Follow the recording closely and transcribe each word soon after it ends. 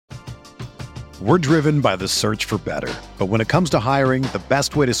We're driven by the search for better. But when it comes to hiring, the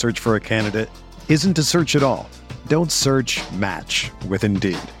best way to search for a candidate isn't to search at all. Don't search, match with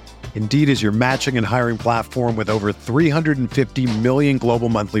Indeed. Indeed is your matching and hiring platform with over 350 million global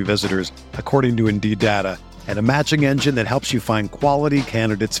monthly visitors, according to Indeed data, and a matching engine that helps you find quality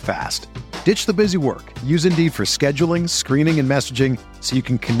candidates fast. Ditch the busy work. Use Indeed for scheduling, screening, and messaging so you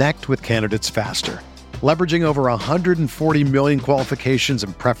can connect with candidates faster. Leveraging over 140 million qualifications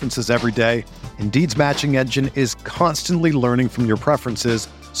and preferences every day, Indeed's matching engine is constantly learning from your preferences,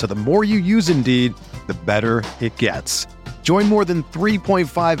 so the more you use Indeed, the better it gets. Join more than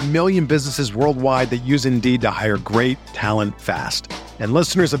 3.5 million businesses worldwide that use Indeed to hire great talent fast. And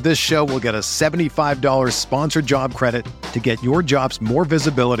listeners of this show will get a $75 sponsored job credit to get your jobs more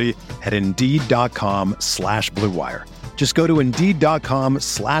visibility at Indeed.com/Blue Wire. Just go to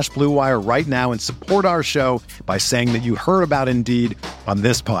Indeed.com/Blue Wire right now and support our show by saying that you heard about Indeed on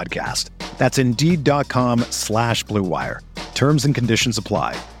this podcast. That's Indeed.com/Blue Wire. Terms and conditions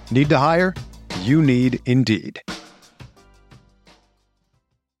apply. Need to hire? You need Indeed.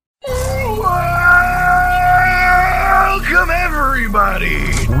 Welcome, everybody.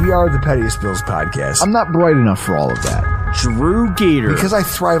 We are the Pettiest Bills podcast. I'm not bright enough for all of that. Drew Gator. Because I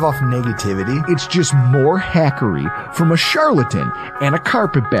thrive off negativity, it's just more hackery from a charlatan and a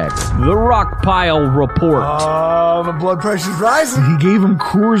carpetbagger. The Rockpile Report. Oh, my blood pressure's rising. He gave him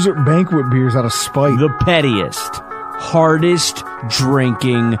Coors banquet beers out of spite. The pettiest, hardest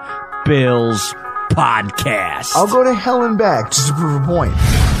drinking Bills podcast. I'll go to hell and back just to prove a point.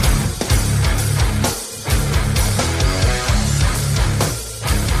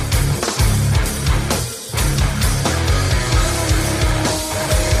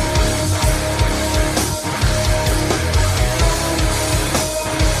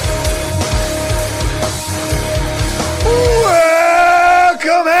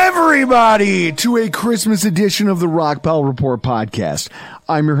 Everybody to a Christmas edition of the Rockpile Report podcast.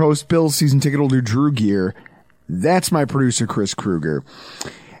 I'm your host, Bill, season ticket holder Drew Gear. That's my producer, Chris Kruger.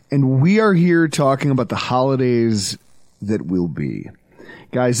 And we are here talking about the holidays that will be.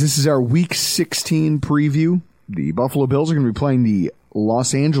 Guys, this is our Week 16 preview. The Buffalo Bills are going to be playing the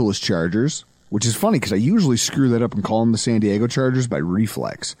Los Angeles Chargers, which is funny because I usually screw that up and call them the San Diego Chargers by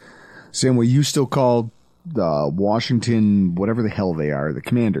reflex. Same way you still call the Washington, whatever the hell they are, the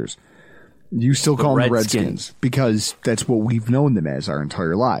Commanders. You still call them the Redskins because that's what we've known them as our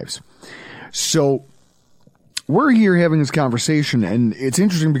entire lives. So we're here having this conversation, and it's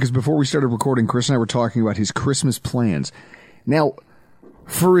interesting because before we started recording, Chris and I were talking about his Christmas plans. Now,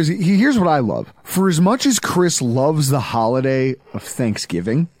 here's what I love. For as much as Chris loves the holiday of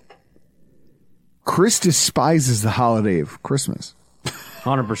Thanksgiving, Chris despises the holiday of Christmas.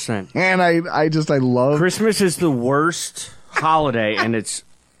 100%. And I love... Christmas is the worst holiday, and it's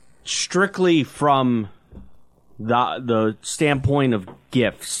strictly from the standpoint of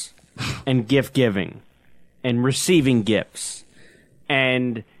gifts and gift giving and receiving gifts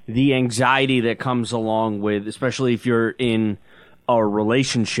and the anxiety that comes along with, especially if you're in a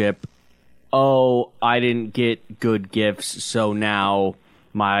relationship. Oh, I didn't get good gifts, so now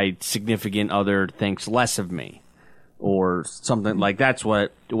my significant other thinks less of me. Or something like that's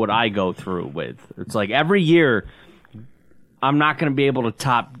what I go through with. It's like every year I'm not going to be able to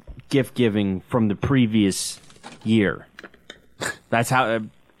top gift giving from the previous year. That's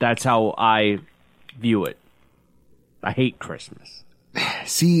how I view it. I hate Christmas.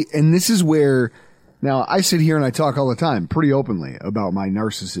 See, and this is where now I sit here and I talk all the time pretty openly about my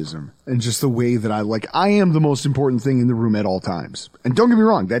narcissism and just the way that I am the most important thing in the room at all times. And don't get me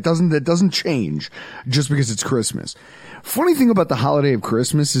wrong, that doesn't change just because it's Christmas. Funny thing about the holiday of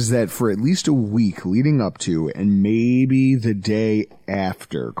Christmas is that for at least a week leading up to and maybe the day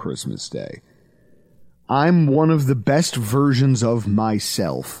after Christmas Day, I'm one of the best versions of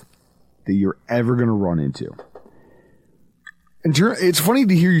myself that you're ever going to run into. And it's funny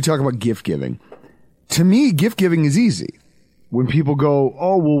to hear you talk about gift giving. To me, gift giving is easy. When people go,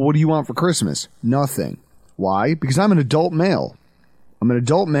 oh, well, what do you want for Christmas? Nothing. Why? Because I'm an adult male. I'm an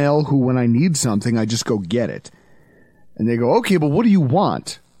adult male who, when I need something, I just go get it. And they go, okay, but what do you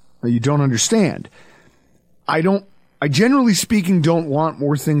want? Now, you don't understand. I generally speaking don't want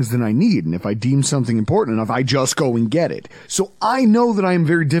more things than I need. And if I deem something important enough, I just go and get it. So I know that I am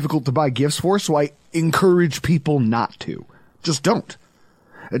very difficult to buy gifts for, so I encourage people not to. Just don't.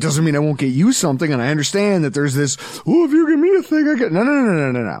 It doesn't mean I won't get you something, and I understand that there's this, oh, if you give me a thing, I get...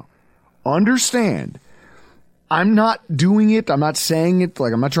 No. Understand. I'm not doing it. I'm not saying it.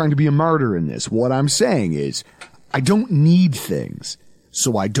 I'm not trying to be a martyr in this. What I'm saying is, I don't need things,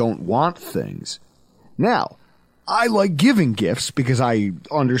 so I don't want things. Now, I like giving gifts because I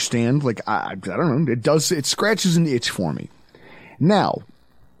understand, like, I don't know, it scratches an itch for me. Now,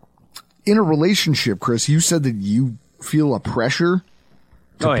 in a relationship, Chris, you said that you feel a pressure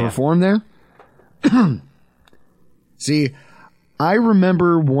to perform there. See, I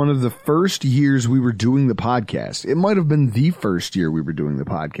remember one of the first years we were doing the podcast. It might have been the first year we were doing the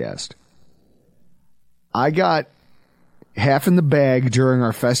podcast. I got half in the bag during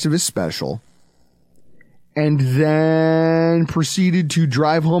our Festivus special, and then proceeded to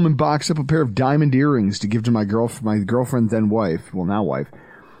drive home and box up a pair of diamond earrings to give to my girlfriend, then wife, well, now wife,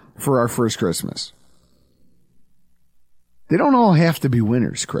 for our first Christmas. They don't all have to be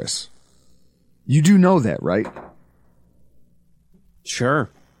winners, Chris. You do know that, right? Sure.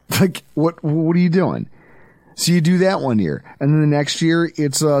 Like, what are you doing? So you do that one year, and then the next year,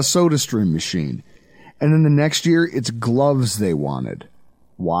 it's a soda stream machine. And then the next year, it's gloves they wanted.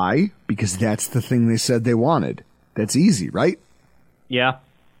 Why? Because that's the thing they said they wanted. That's easy, right? Yeah.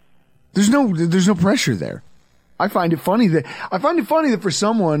 There's no pressure there. I find it funny that for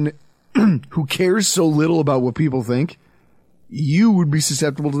someone who cares so little about what people think, you would be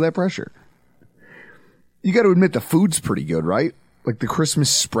susceptible to that pressure. You got to admit the food's pretty good, right? Like the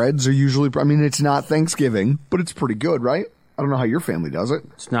Christmas spreads are usually, I mean, it's not Thanksgiving, but it's pretty good, right? I don't know how your family does it.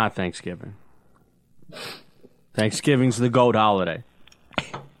 It's not Thanksgiving. Thanksgiving's the goat holiday.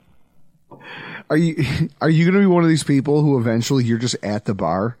 Are you going to be one of these people who eventually you're just at the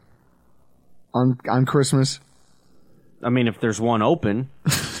bar on Christmas? I mean, if there's one open.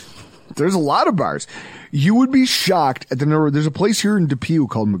 There's a lot of bars. You would be shocked at the number. There's a place here in Depew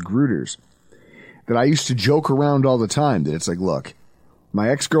called Magruder's that I used to joke around all the time. That it's like, look, my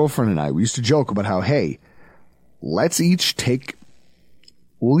ex-girlfriend and I, we used to joke about how, hey, we'll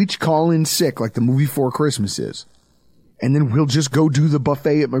each call in sick like the movie Four Christmases. And then we'll just go do the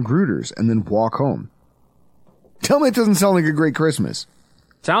buffet at Magruder's and then walk home. Tell me it doesn't sound like a great Christmas.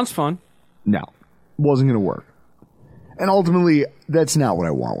 Sounds fun. No, wasn't going to work. And ultimately, that's not what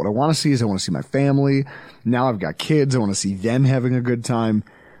I want. What I want to see is I want to see my family. Now I've got kids. I want to see them having a good time.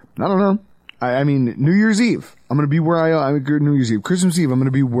 I don't know. I mean, New Year's Eve, I'm going to be New Year's Eve, Christmas Eve, I'm going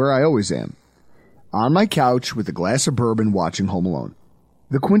to be where I always am. On my couch with a glass of bourbon watching Home Alone.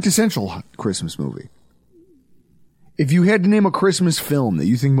 The quintessential Christmas movie. If you had to name a Christmas film that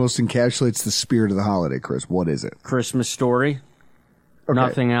you think most encapsulates the spirit of the holiday, Chris, what is it? Christmas Story. Okay.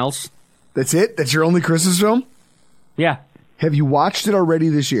 Nothing else. That's it? That's your only Christmas film? Yeah. Have you watched it already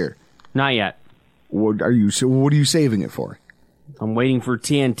this year? Not yet. What are you saving it for? I'm waiting for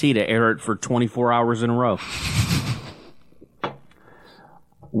TNT to air it for 24 hours in a row.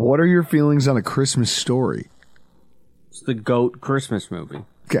 What are your feelings on A Christmas Story? It's the GOAT Christmas movie.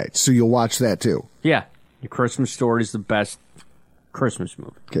 Okay, so you'll watch that too? Yeah. The Christmas Story is the best Christmas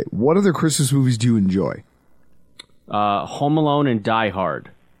movie. Okay, what other Christmas movies do you enjoy? Home Alone and Die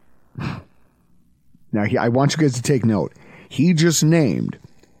Hard. Now, I want you guys to take note. He just named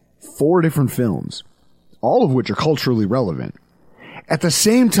 4 different films, all of which are culturally relevant. At the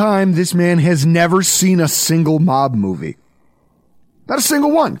same time, this man has never seen a single mob movie. Not a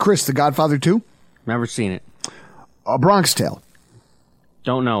single one. Chris, The Godfather 2? Never seen it. A Bronx Tale.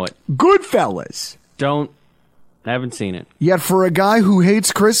 Don't know it. Goodfellas. Haven't seen it. Yet for a guy who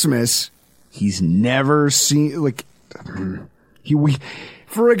hates Christmas, he's never seen, like,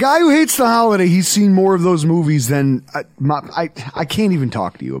 for a guy who hates the holiday, he's seen more of those movies than, I can't even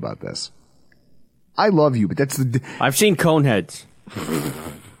talk to you about this. I love you, but that's I've seen Coneheads.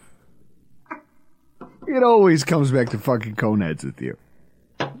 It always comes back to fucking Coneheads with you.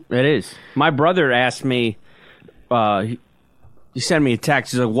 It is. My brother asked me, he sent me a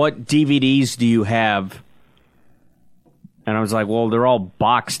text. He's like, what DVDs do you have? And I was like, well, they're all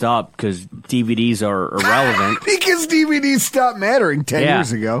boxed up because DVDs are irrelevant. Because DVDs stopped mattering 10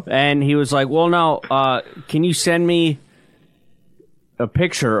 years ago. And he was like, well, no, can you send me a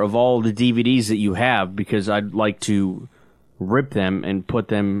picture of all the DVDs that you have? Because I'd like to rip them and put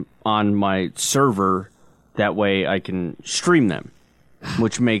them on my server. That way I can stream them,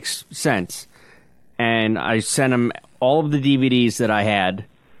 which makes sense. And I sent him all of the DVDs that I had.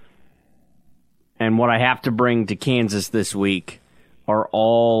 And what I have to bring to Kansas this week are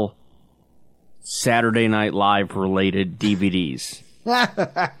all Saturday Night Live related DVDs.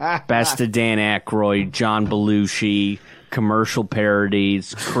 Best of Dan Aykroyd, John Belushi, commercial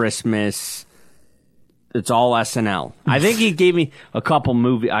parodies, Christmas. It's all SNL. I think he gave me a couple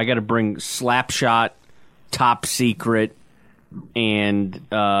movies. I got to bring Slapshot, Top Secret, and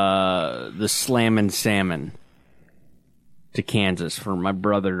the Slammin' Salmon to Kansas for my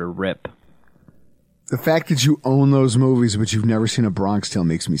brother to rip. The fact that you own those movies but you've never seen A Bronx Tale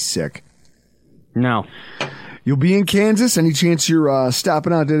makes me sick. No. You'll be in Kansas. Any chance you're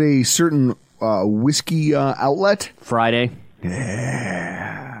stopping out at a certain whiskey outlet? Friday.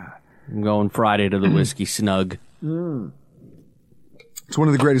 Yeah. I'm going Friday to the Whiskey Snug. It's one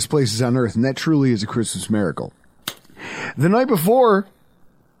of the greatest places on earth, and that truly is a Christmas miracle. The night before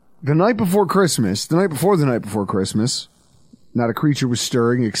Christmas, not a creature was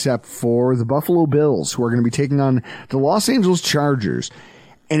stirring except for the Buffalo Bills, who are going to be taking on the Los Angeles Chargers.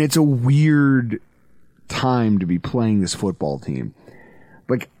 And it's a weird time to be playing this football team.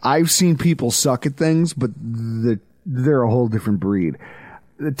 Like, I've seen people suck at things, but they're a whole different breed.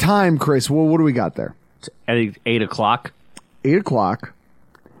 The time, Chris, what do we got there? It's at 8 o'clock. 8 o'clock.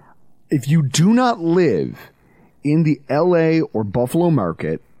 If you do not live in the LA or Buffalo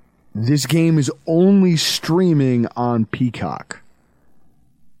market, this game is only streaming on Peacock.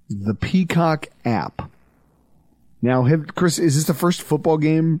 The Peacock app. Now, Chris, is this the first football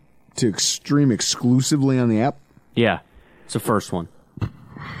game to stream exclusively on the app? Yeah, it's the first one.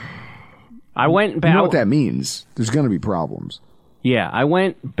 I went back. You know what that means? There's going to be problems. Yeah, I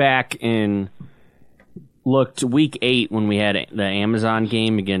went back and looked week 8 when we had the Amazon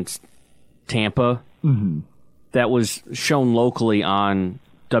game against Tampa. Mm-hmm. That was shown locally on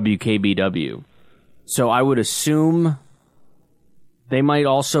WKBW. So I would assume they might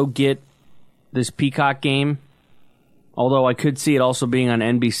also get this Peacock game. Although I could see it also being on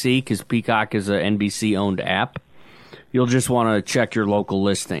NBC because Peacock is an NBC-owned app. You'll just want to check your local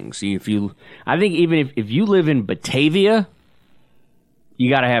listings. I think even if you live in Batavia, you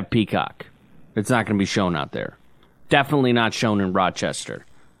got to have Peacock. It's not going to be shown out there. Definitely not shown in Rochester.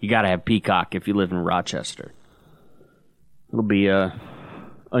 You got to have Peacock if you live in Rochester. It'll be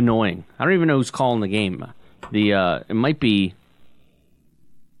annoying. I don't even know who's calling the game. It might be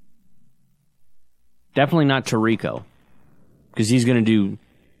definitely not Tirico because he's going to do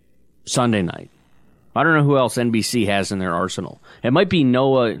Sunday night. I don't know who else NBC has in their arsenal. It might be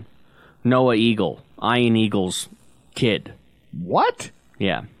Noah Eagle, Ian Eagle's kid. What?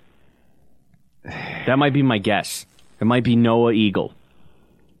 Yeah. That might be my guess. It might be Noah Eagle.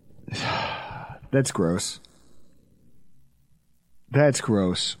 That's gross. That's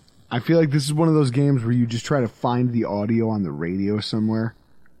gross. I feel like this is one of those games where you just try to find the audio on the radio somewhere.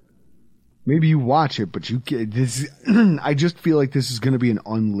 Maybe you watch it, but you get this. I just feel like this is going to be an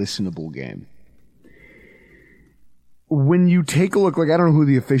unlistenable game. When you take a look, like, I don't know who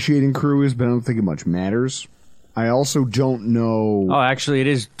the officiating crew is, but I don't think it much matters. I also don't know. Oh, actually, it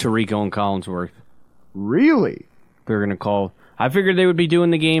is Tirico and Collinsworth. Really? They're going to call. I figured they would be doing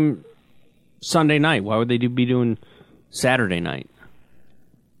the game Sunday night. Why would they be doing Saturday night?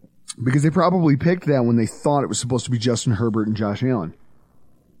 Because they probably picked that when they thought it was supposed to be Justin Herbert and Josh Allen.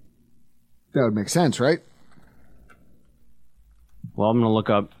 That would make sense, right? Well, I'm going to look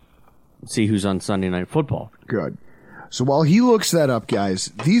up, see who's on Sunday Night Football. Good. So while he looks that up,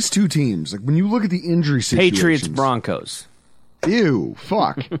 guys, these two teams, like when you look at the injury situations... Patriots, Broncos. Ew,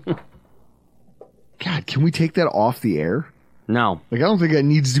 fuck. God, can we take that off the air? No. Like, I don't think that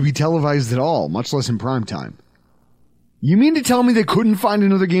needs to be televised at all, much less in prime time. You mean to tell me they couldn't find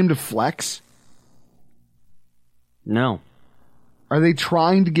another game to flex? No. Are they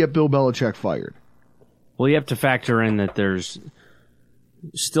trying to get Bill Belichick fired? Well, you have to factor in that there's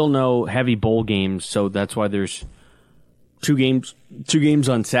still no heavy bowl games, so that's why there's two games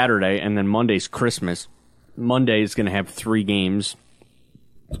on Saturday, and then Monday's Christmas. Monday is going to have 3 games,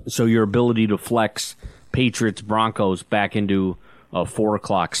 so your ability to flex Patriots, Broncos back into a 4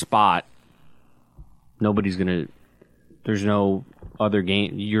 o'clock spot, nobody's going to... There's no other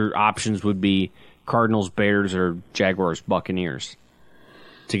game. Your options would be Cardinals, Bears, or Jaguars, Buccaneers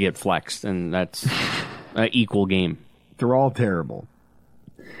to get flexed, and that's an equal game. They're all terrible.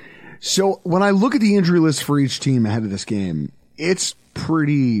 So when I look at the injury list for each team ahead of this game, it's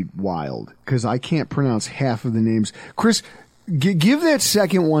pretty wild because I can't pronounce half of the names. Chris, give that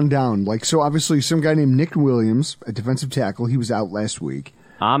second one down. Like, so obviously some guy named Nick Williams, a defensive tackle, he was out last week.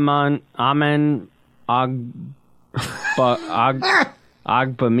 Amen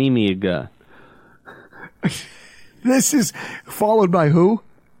Agbamimiga. This is followed by who?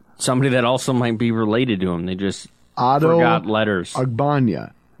 Somebody that also might be related to him. They just forgot letters.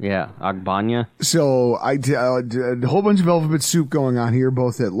 Agbanya. Yeah, Agbanya. So I a whole bunch of alphabet soup going on here,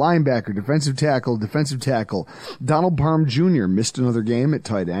 both at linebacker, defensive tackle. Donald Parham Jr. missed another game at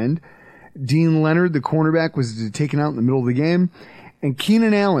tight end. Dean Leonard, the cornerback, was taken out in the middle of the game. And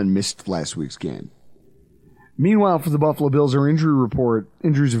Keenan Allen missed last week's game. Meanwhile, for the Buffalo Bills, our injury report,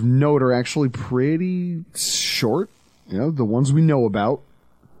 injuries of note are actually pretty short. You know, the ones we know about.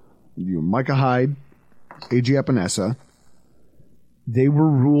 Micah Hyde, A.J. Epinesa. They were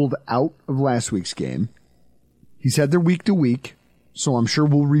ruled out of last week's game. He said they're week to week, so I'm sure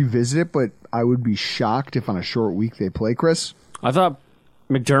we'll revisit it, but I would be shocked if on a short week they play, Chris. I thought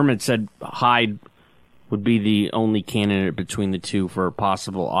McDermott said Hyde would be the only candidate between the two for a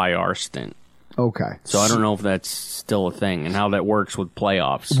possible IR stint. Okay. So I don't know if that's still a thing and how that works with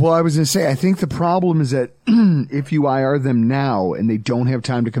playoffs. Well, I was going to say, I think the problem is that if you IR them now and they don't have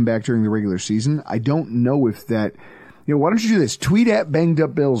time to come back during the regular season, I don't know if that... why don't you do this? Tweet at Banged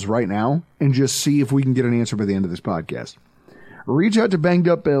Up Bills right now and just see if we can get an answer by the end of this podcast. Reach out to Banged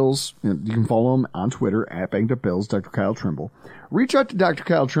Up Bills. You can follow him on Twitter at Banged Up Bills, Dr. Kyle Trimble. Reach out to Dr.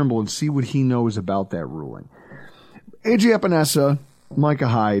 Kyle Trimble and see what he knows about that ruling. AJ Epinesa, Micah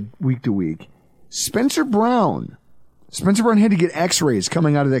Hyde, week to week. Spencer Brown had to get x-rays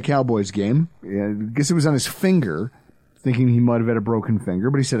coming out of that Cowboys game. I guess it was on his finger, thinking he might have had a broken finger,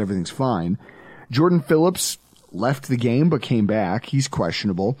 but he said everything's fine. Jordan Phillips left the game but came back. He's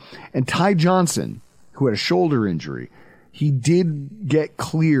questionable. And Ty Johnson, who had a shoulder injury, he did get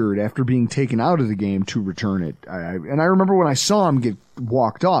cleared after being taken out of the game to return it. And I remember when I saw him get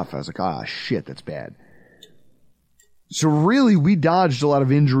walked off, I was like, shit, that's bad. So really, we dodged a lot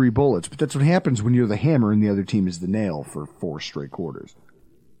of injury bullets, but that's what happens when you're the hammer and the other team is the nail for 4 straight quarters.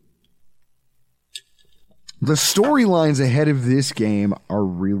 The storylines ahead of this game are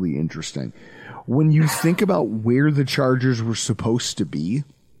really interesting. When you think about where the Chargers were supposed to be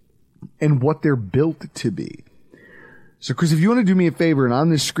and what they're built to be. So, Chris, if you want to do me a favor, and on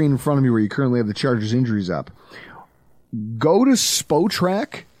this screen in front of me where you currently have the Chargers injuries up, go to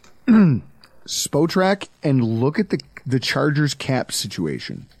Spotrac, and look at the Chargers cap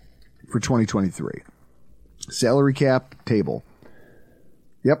situation for 2023. Salary cap table.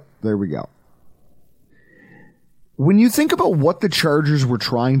 Yep, there we go. When you think about what the Chargers were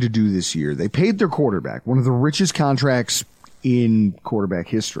trying to do this year, they paid their quarterback, one of the richest contracts in quarterback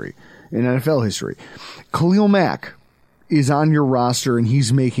history, in NFL history. Khalil Mack is on your roster, and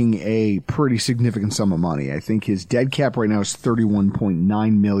he's making a pretty significant sum of money. I think his dead cap right now is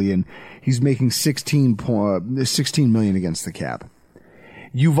 $31.9 million. He's making $16 million against the cap.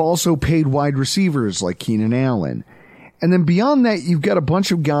 You've also paid wide receivers like Keenan Allen. And then beyond that, you've got a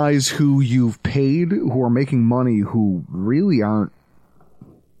bunch of guys who you've paid who are making money who really aren't,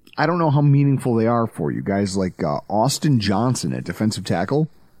 I don't know how meaningful they are for you. Guys like Austin Johnson at defensive tackle.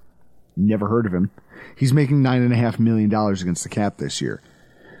 Never heard of him. He's making $9.5 million against the cap this year.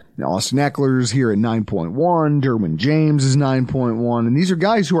 Now, Austin Eckler's here at 9.1. Derwin James is 9.1. And these are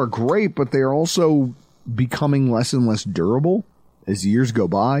guys who are great, but they are also becoming less and less durable as years go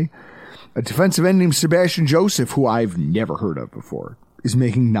by. A defensive end named Sebastian Joseph, who I've never heard of before, is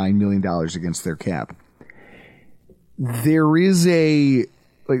making $9 million against their cap. There is it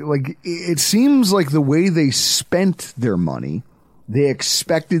seems like the way they spent their money, they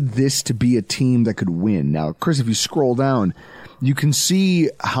expected this to be a team that could win. Now, Chris, if you scroll down, you can see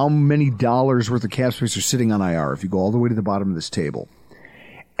how many dollars worth of cap space are sitting on IR if you go all the way to the bottom of this table.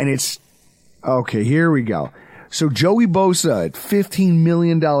 And it's, okay, here we go. So Joey Bosa at $15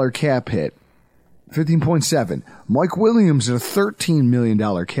 million cap hit, 15.7. Mike Williams at a $13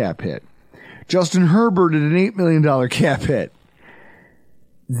 million cap hit. Justin Herbert at an $8 million cap hit.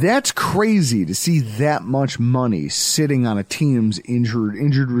 That's crazy to see that much money sitting on a team's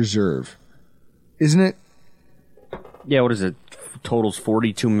injured reserve, isn't it? Yeah, what is it? Totals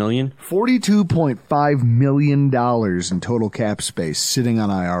 $42 million? $42.5 million in total cap space sitting on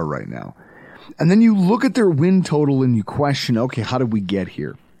IR right now. And then you look at their win total and you question, okay, how did we get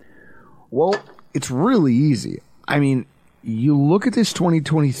here? Well, it's really easy. I mean, you look at this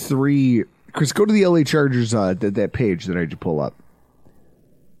 2023, Chris, go to the LA Chargers, that page that I had to pull up.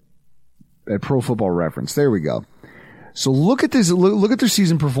 At Pro Football Reference. There we go. So look at this. Look at their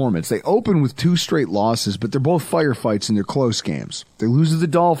season performance. They open with 2 straight losses, but they're both firefights and they're close games. They lose to the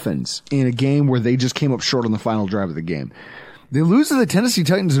Dolphins in a game where they just came up short on the final drive of the game. They lose to the Tennessee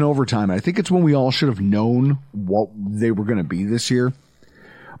Titans in overtime. I think it's when we all should have known what they were going to be this year.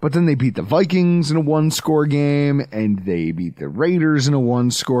 But then they beat the Vikings in a 1-score game, and they beat the Raiders in a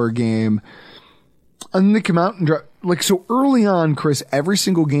 1-score game. And then they come out and so early on, Chris, every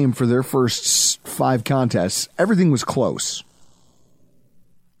single game for their first 5 contests, everything was close.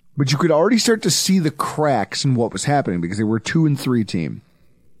 But you could already start to see the cracks in what was happening because they were a 2-3 team.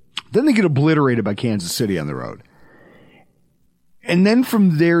 Then they get obliterated by Kansas City on the road. And then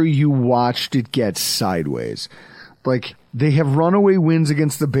from there, you watched it get sideways. Like, they have runaway wins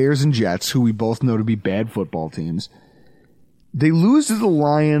against the Bears and Jets, who we both know to be bad football teams. They lose to the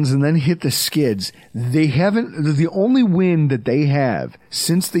Lions and then hit the skids. The only win that they have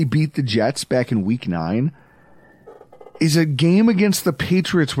since they beat the Jets back in week 9 is a game against the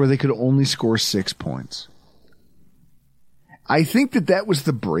Patriots where they could only score 6 points. I think that was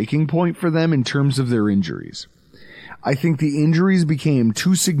the breaking point for them in terms of their injuries. I think the injuries became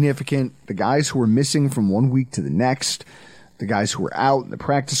too significant. The guys who were missing from one week to the next, the guys who were out in the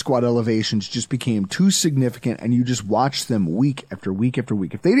practice squad elevations just became too significant, and you just watched them week after week after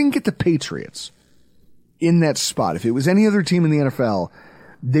week. If they didn't get the Patriots in that spot, if it was any other team in the NFL,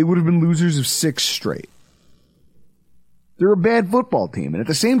 they would have been losers of 6 straight. They're a bad football team, and at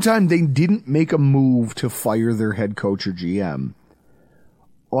the same time, they didn't make a move to fire their head coach or GM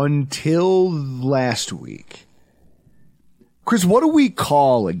until last week. Chris, what do we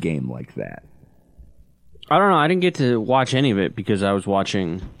call a game like that? I don't know. I didn't get to watch any of it because I was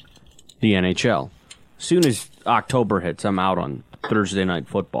watching the NHL. As soon as October hits, I'm out on Thursday Night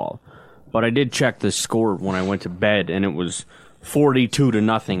Football. But I did check the score when I went to bed, and it was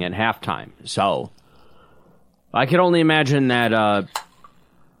 42-0 at halftime. So I could only imagine that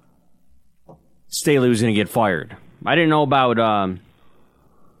Staley was going to get fired. I didn't know about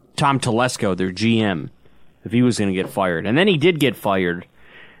Tom Telesco, their GM, if he was going to get fired. And then he did get fired.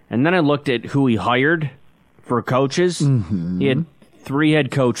 And then I looked at who he hired for coaches. Mm-hmm. He had 3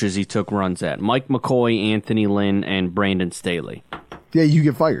 head coaches he took runs at. Mike McCoy, Anthony Lynn, and Brandon Staley. Yeah, you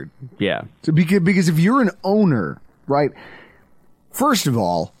get fired. Yeah. So because if you're an owner, right, first of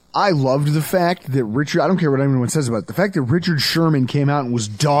all, I loved the fact that I don't care what anyone says about it, the fact that Richard Sherman came out and was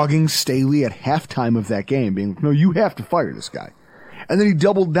dogging Staley at halftime of that game, being like, no, you have to fire this guy. And then he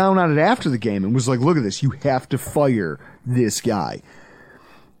doubled down on it after the game and was like, look at this, you have to fire this guy.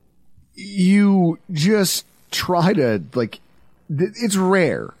 You just try to, it's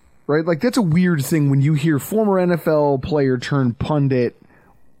rare, right? Like, that's a weird thing when you hear former NFL player turned pundit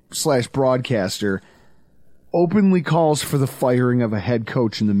 / broadcaster openly calls for the firing of a head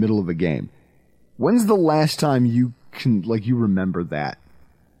coach in the middle of a game. When's the last time you remember that?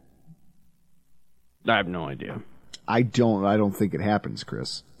 I have no idea. I don't think it happens,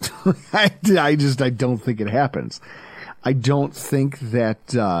 Chris. I don't think it happens. I don't think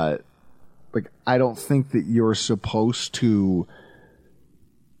that, I don't think that you're supposed to,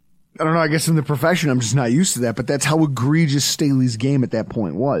 I don't know, I guess in the profession I'm just not used to that, but that's how egregious Staley's game at that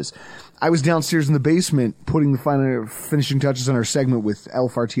point was. I was downstairs in the basement putting the finishing touches on our segment with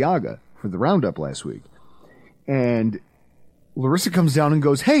Elf Artiaga for the Roundup last week. And Larissa comes down and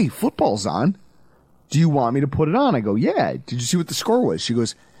goes, hey, football's on. Do you want me to put it on? I go, yeah. Did you see what the score was? She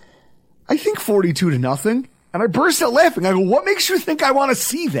goes, I think 42-0. And I burst out laughing. I go, what makes you think I want to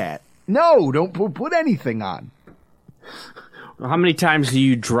see that? No, don't put anything on. How many times do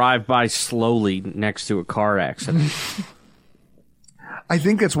you drive by slowly next to a car accident? I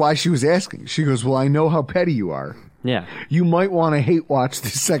think that's why she was asking. She goes, well, I know how petty you are. Yeah. You might want to hate watch the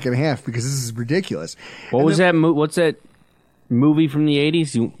second half because this is ridiculous. What's that movie from the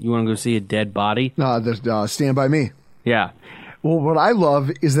 80s? You want to go see a dead body? Stand By Me. Yeah. Well, what I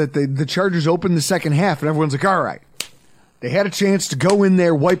love is that the Chargers opened the second half and everyone's like, all right. They had a chance to go in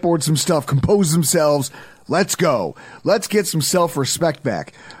there, whiteboard some stuff, compose themselves. Let's go. Let's get some self-respect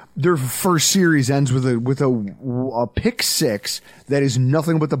back. Their first series ends with a pick 6 that is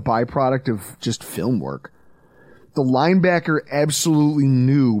nothing but the byproduct of just film work. The linebacker absolutely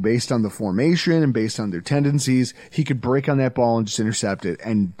knew, based on the formation and based on their tendencies, he could break on that ball and just intercept it.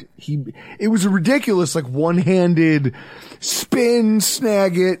 And it was a ridiculous, one-handed spin,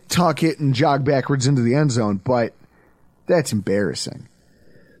 snag it, tuck it, and jog backwards into the end zone. But that's embarrassing.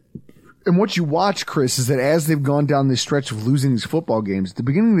 And what you watch, Chris, is that as they've gone down this stretch of losing these football games, at the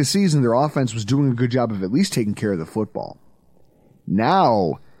beginning of the season, their offense was doing a good job of at least taking care of the football.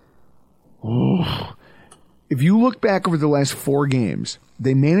 Now, if you look back over the last 4 games,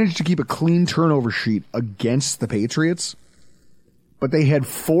 they managed to keep a clean turnover sheet against the Patriots, but they had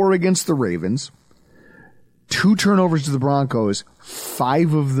 4 against the Ravens, 2 turnovers to the Broncos,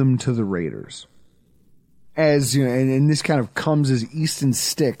 5 of them to the Raiders. As you know, and this kind of comes as Easton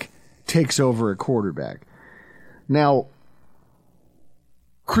Stick takes over at quarterback. Now,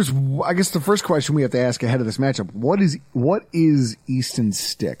 Chris, I guess the first question we have to ask ahead of this matchup, what is Easton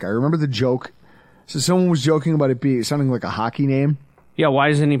Stick? I remember the joke. So someone was joking about it sounding like a hockey name. Yeah, why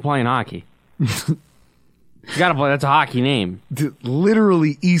isn't he playing hockey? You gotta play, that's a hockey name.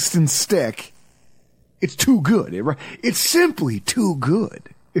 Literally Easton Stick. It's too good. It's simply too good.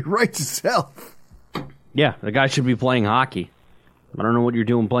 It writes itself. Yeah, the guy should be playing hockey. I don't know what you're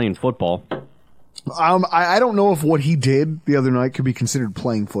doing playing football. I don't know if what he did the other night could be considered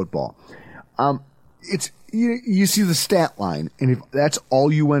playing football. It's you see the stat line, and if that's all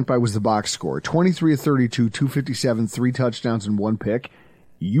you went by was the box score, 23 of 32, 257, 3 touchdowns and 1 pick,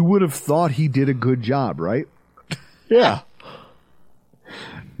 you would have thought he did a good job, right? Yeah.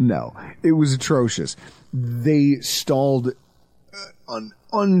 No, it was atrocious. They stalled an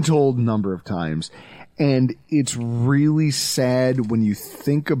untold number of times. And it's really sad when you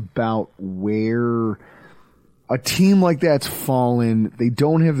think about where a team like that's fallen. They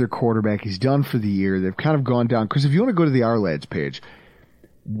don't have their quarterback. He's done for the year. They've kind of gone down. Because if you want to go to the R-Lads page,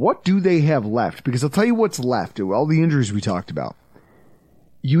 what do they have left? Because I'll tell you what's left. All the injuries we talked about.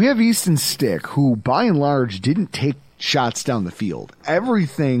 You have Easton Stick, who by and large didn't take shots down the field.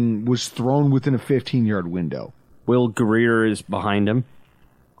 Everything was thrown within a 15-yard window. Will Greer is behind him.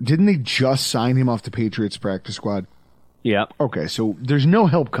 Didn't they just sign him off the Patriots practice squad? Yeah. Okay, so there's no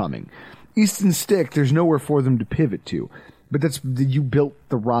help coming. Easton Stick, there's nowhere for them to pivot to. But you built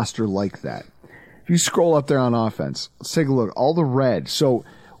the roster like that. If you scroll up there on offense, let's take a look. All the red. So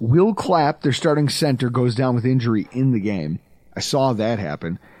Will Clapp, their starting center, goes down with injury in the game. I saw that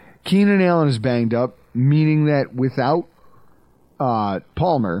happen. Keenan Allen is banged up, meaning that without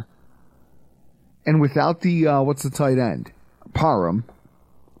Palmer and without the, what's the tight end? Parham,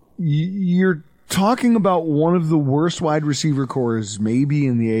 you're talking about one of the worst wide receiver cores maybe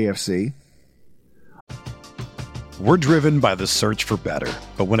in the AFC. We're driven by the search for better.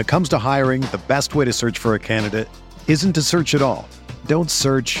 But when it comes to hiring, the best way to search for a candidate isn't to search at all. Don't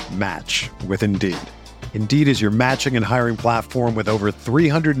search, match with Indeed. Indeed is your matching and hiring platform with over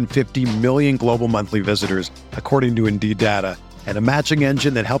 350 million global monthly visitors, according to Indeed data, and a matching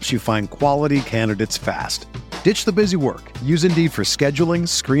engine that helps you find quality candidates fast. Ditch the busy work. Use Indeed for scheduling,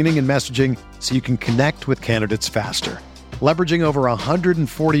 screening, and messaging so you can connect with candidates faster. Leveraging over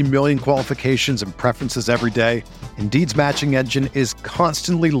 140 million qualifications and preferences every day, Indeed's matching engine is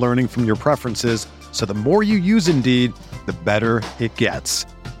constantly learning from your preferences, so the more you use Indeed, the better it gets.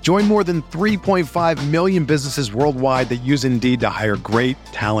 Join more than 3.5 million businesses worldwide that use Indeed to hire great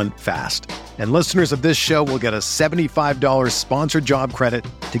talent fast. And listeners of this show will get a $75 sponsored job credit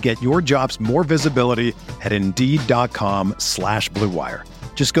to get your jobs more visibility at Indeed.com/Blue Wire.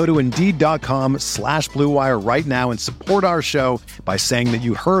 Just go to Indeed.com/Blue Wire right now and support our show by saying that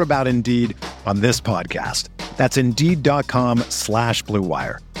you heard about Indeed on this podcast. That's Indeed.com/Blue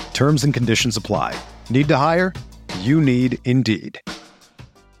Wire. Terms and conditions apply. Need to hire? You need Indeed.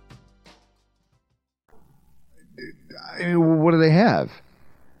 What do they have?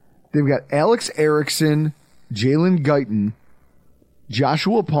 They've got Alex Erickson, Jalen Guyton,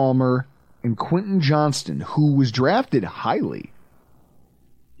 Joshua Palmer, and Quentin Johnston, who was drafted highly.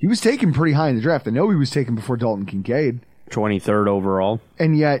 He was taken pretty high in the draft. I know he was taken before Dalton Kincaid. 23rd overall.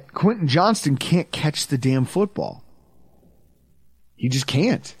 And yet, Quentin Johnston can't catch the damn football. He just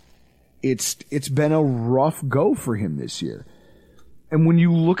can't. It's been a rough go for him this year. And when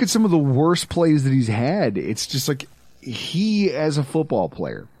you look at some of the worst plays that he's had, it's just like he, as a football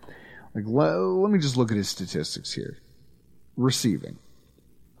player, like let me just look at his statistics here. Receiving.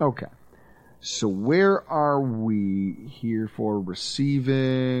 Okay. So where are we here for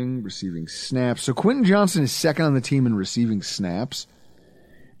receiving snaps? So Quentin Johnston is second on the team in receiving snaps.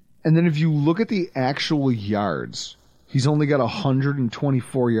 And then if you look at the actual yards, he's only got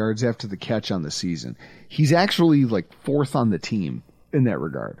 124 yards after the catch on the season. He's actually like fourth on the team in that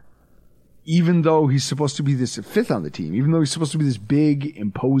regard. Even though he's supposed to be this fifth on the team, even though he's supposed to be this big,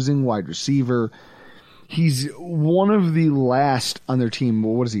 imposing wide receiver, he's one of the last on their team.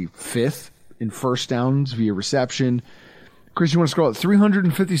 Well, what is he? Fifth in first downs via reception. Chris, you want to scroll up?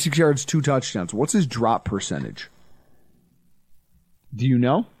 356 yards, 2 touchdowns. What's his drop percentage? Do you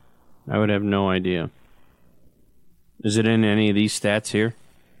know? I would have no idea. Is it in any of these stats here?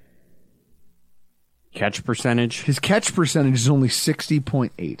 Catch percentage? His catch percentage is only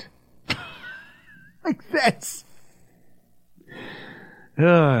 60.8. Like, that's...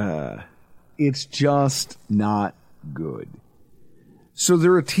 it's just not good. So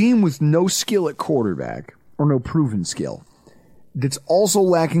they're a team with no skill at quarterback, or no proven skill, that's also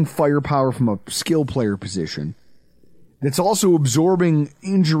lacking firepower from a skill player position, that's also absorbing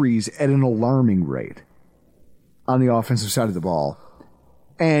injuries at an alarming rate on the offensive side of the ball.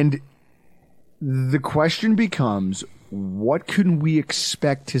 And the question becomes, what can we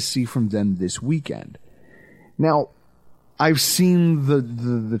expect to see from them this weekend? Now, I've seen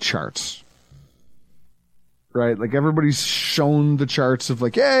the charts, right? Like, everybody's shown the charts of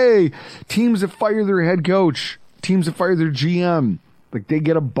like, hey, teams that fire their head coach, teams that fire their GM, like, they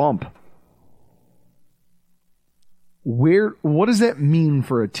get a bump. What does that mean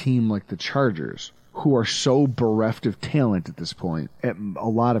for a team like the Chargers, who are so bereft of talent at this point at a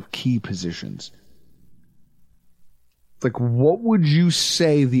lot of key positions? Like, what would you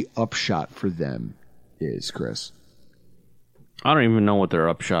say the upshot for them is, Chris? I don't even know what their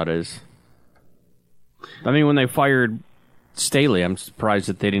upshot is. I mean, when they fired Staley, I'm surprised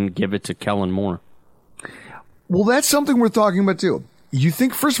that they didn't give it to Kellen Moore. Well, that's something we're talking about, too. You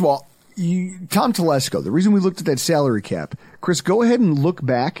think, first of all, Tom Telesco, the reason we looked at that salary cap, Chris, go ahead and look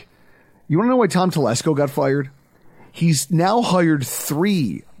back. You want to know why Tom Telesco got fired? He's now hired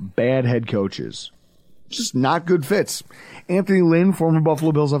 3 bad head coaches. Just not good fits. Anthony Lynn, former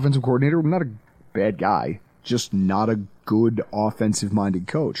Buffalo Bills offensive coordinator, not a bad guy, just not a good offensive-minded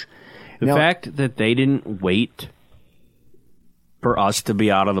coach. The fact that they didn't wait for us to be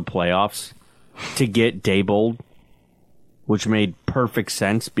out of the playoffs to get Daboll, which made perfect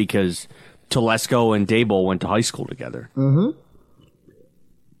sense because Telesco and Daboll went to high school together. Mm-hmm.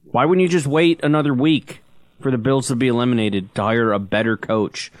 Why wouldn't you just wait another week for the Bills to be eliminated to hire a better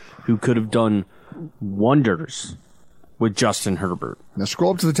coach who could have done wonders with Justin Herbert? Now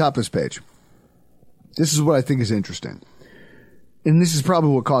scroll up to the top of this page. This is what I think is interesting. And this is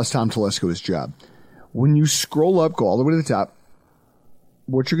probably what cost Tom Telesco his job. When you scroll up, go all the way to the top,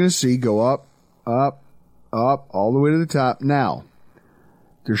 what you're going to see, go up, up, up, all the way to the top. Now,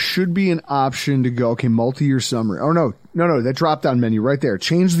 there should be an option to go, okay, multi-year summary. Oh, no, that drop-down menu right there.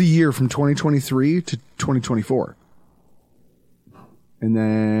 Change the year from 2023 to 2024. And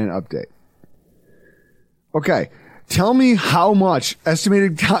then update. Okay, tell me how much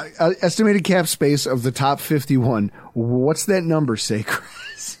estimated cap space of the top 51. What's that number say,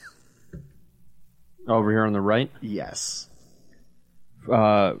 Chris? Over here on the right? Yes.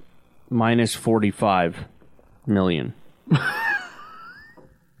 Minus 45 million.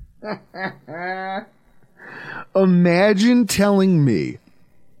 Imagine telling me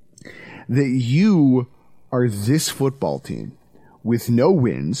that you are this football team with no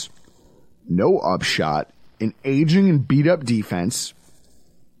wins, no upshot, an aging and beat up defense.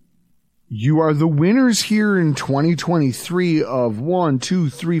 You are the winners here in 2023 of 1, 2,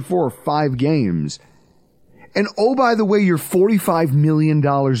 3, 4, 5 games. And oh, by the way, you're $45 million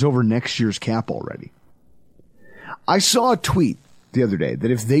over next year's cap already. I saw a tweet the other day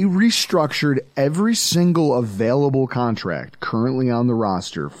that if they restructured every single available contract currently on the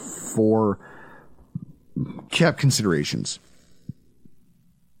roster for cap considerations,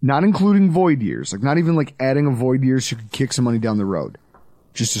 not including void years, like not even like adding a void year so you could kick some money down the road,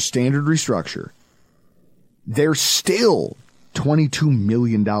 just a standard restructure, they're still $22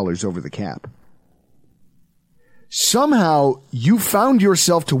 million over the cap. Somehow you found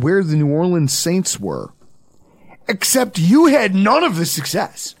yourself to where the New Orleans Saints were, except you had none of the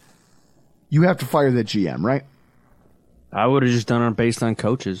success. You have to fire that GM, right? I would have just done it based on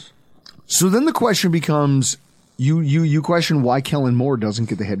coaches. So then the question becomes, you question why Kellen Moore doesn't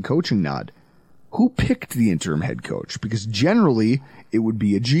get the head coaching nod. Who picked the interim head coach? Because generally it would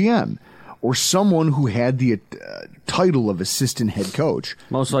be a GM or someone who had the title of assistant head coach.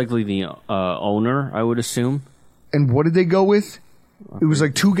 Most likely the owner, I would assume. And what did they go with? It was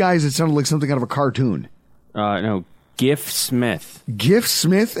like 2 guys that sounded like something out of a cartoon. No, Giff Smith. Giff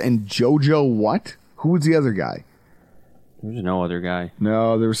Smith and JoJo what? Who was the other guy? There's no other guy.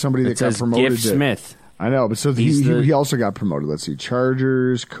 No, there was somebody that got promoted. Giff Smith. I know, but so he also got promoted. Let's see.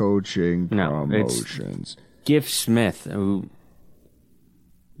 Chargers, coaching, promotions. Giff Smith. Do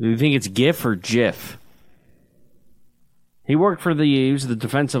you think it's Giff or Jiff? He was the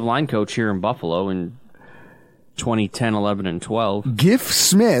defensive line coach here in Buffalo in 2010, 11, and 12. Giff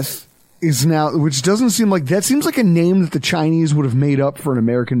Smith is now, which doesn't seem like, that seems like a name that the Chinese would have made up for an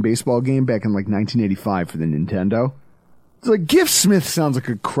American baseball game back in like 1985 for the Nintendo. It's like Giff Smith sounds like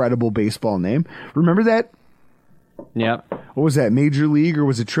a credible baseball name. Remember that? Yep. What was that, Major League or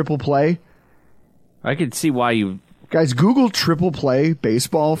was it Triple Play? I could see why you... Guys, Google Triple Play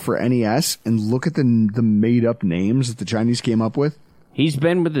baseball for NES and look at the made-up names that the Chinese came up with. He's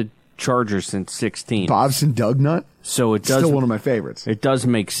been with the Chargers since 16. Bobson Dugnut? So it does... Still one of my favorites. It does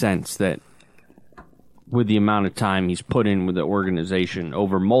make sense that with the amount of time he's put in with the organization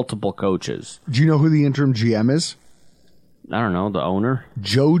over multiple coaches. Do you know who the interim GM is? I don't know, the owner?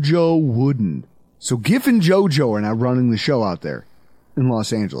 JoJo Wooden. So Giff and JoJo are now running the show out there in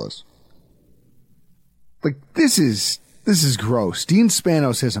Los Angeles. Like, this is gross. Dean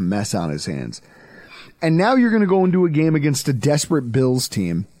Spanos has a mess on his hands. And now you're going to go into a game against a desperate Bills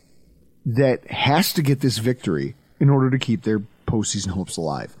team that has to get this victory in order to keep their postseason hopes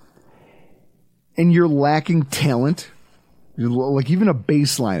alive. And you're lacking talent, like even a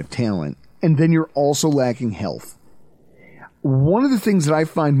baseline of talent, and then you're also lacking health. One of the things that I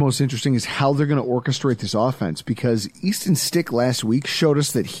find most interesting is how they're going to orchestrate this offense, because Easton Stick last week showed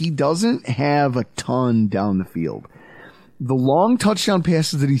us that he doesn't have a ton down the field. The long touchdown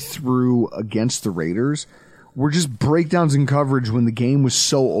passes that he threw against the Raiders were just breakdowns in coverage when the game was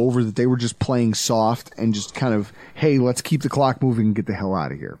so over that they were just playing soft and just kind of, hey, let's keep the clock moving and get the hell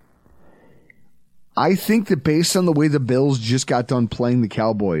out of here. I think that based on the way the Bills just got done playing the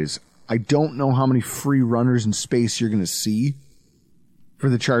Cowboys, I don't know how many free runners in space you're going to see for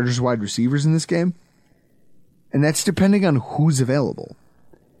the Chargers wide receivers in this game. And that's depending on who's available.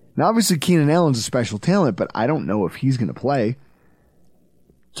 Now, obviously, Keenan Allen's a special talent, but I don't know if he's going to play.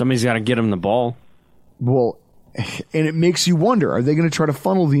 Somebody's got to get him the ball. Well, and it makes you wonder, are they going to try to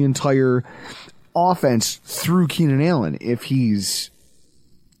funnel the entire offense through Keenan Allen if he's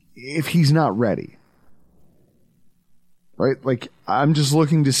not ready? Right? Like, I'm just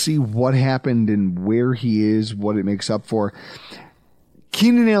looking to see what happened and where he is, what it makes up for.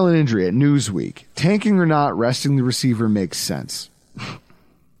 Keenan Allen injury at Newsweek. Tanking or not, resting the receiver makes sense.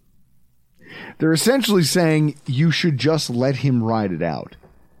 They're essentially saying you should just let him ride it out.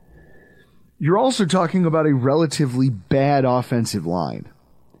 You're also talking about a relatively bad offensive line.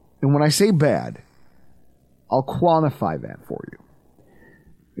 And when I say bad, I'll quantify that for you.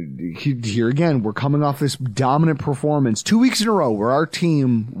 Here again, we're coming off this dominant performance 2 weeks in a row where our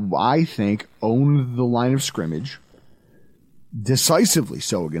team, I think, owned the line of scrimmage, decisively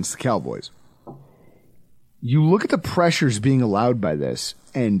so against the Cowboys. You look at the pressures being allowed by this,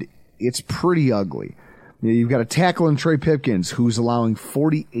 and it's pretty ugly. You've got a tackle in Trey Pipkins who's allowing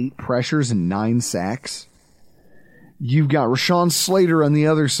 48 pressures and 9 sacks. You've got Rashawn Slater on the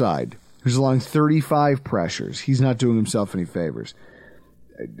other side who's allowing 35 pressures. He's not doing himself any favors.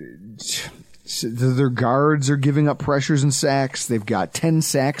 Their guards are giving up pressures and sacks. They've got 10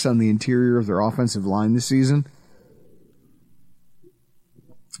 sacks on the interior of their offensive line this season.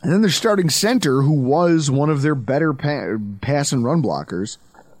 And then their starting center, who was one of their better pass and run blockers,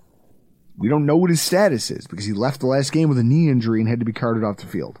 we don't know what his status is because he left the last game with a knee injury and had to be carted off the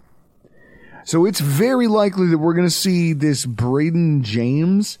field. So it's very likely that we're going to see this Braden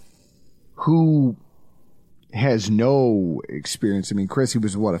James, who has no experience. I mean, Chris, he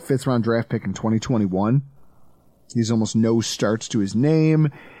was, a 5th-round draft pick in 2021. He has almost no starts to his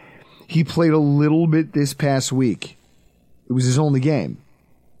name. He played a little bit this past week. It was his only game.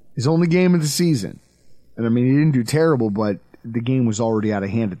 His only game of the season. And, I mean, he didn't do terrible, but the game was already out of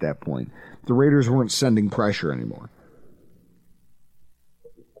hand at that point. The Raiders weren't sending pressure anymore.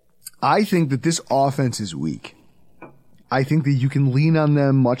 I think that this offense is weak. I think that you can lean on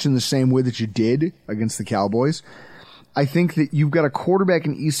them much in the same way that you did against the Cowboys. I think that you've got a quarterback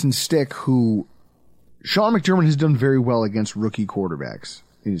in Easton Stick who Sean McDermott has done very well against rookie quarterbacks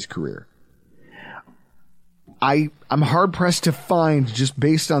in his career. I'm hard-pressed to find, just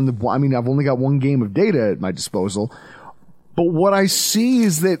based on I've only got one game of data at my disposal, but what I see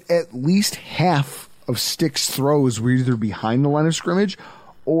is that at least half of Stick's throws were either behind the line of scrimmage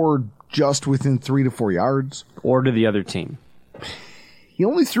or just within 3 to 4 yards. Or to the other team. He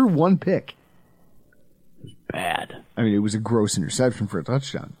only threw one pick. It was bad. I mean, it was a gross interception for a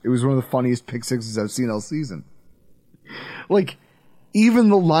touchdown. It was one of the funniest pick sixes I've seen all season. Like, even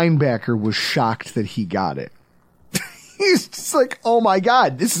the linebacker was shocked that he got it. He's just like, oh my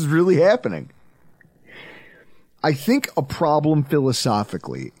God, this is really happening. I think a problem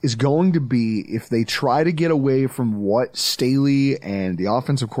philosophically is going to be if they try to get away from what Staley and the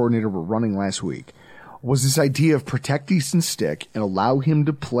offensive coordinator were running last week, was this idea of protect Easton Stick and allow him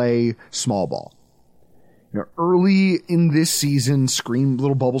to play small ball. You know, early in this season,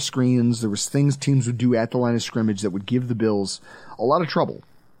 little bubble screens, there was things teams would do at the line of scrimmage that would give the Bills a lot of trouble.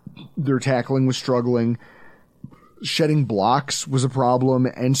 Their tackling was struggling. Shedding blocks was a problem.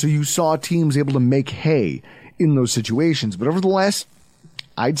 And so you saw teams able to make hay in those situations. But over the last,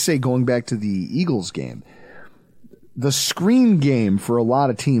 I'd say going back to the Eagles game, the screen game for a lot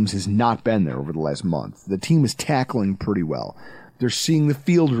of teams has not been there over the last month. The team is tackling pretty well. They're seeing the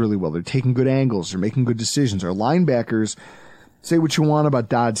field really well. They're taking good angles. They're making good decisions. Our linebackers, say what you want about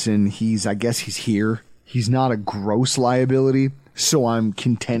Dodson. I guess he's here. He's not a gross liability. So I'm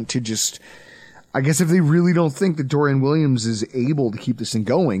content to just, I guess if they really don't think that Dorian Williams is able to keep this thing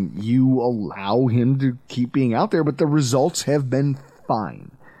going, you allow him to keep being out there. But the results have been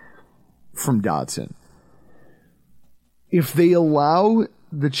fine from Dodson. If they allow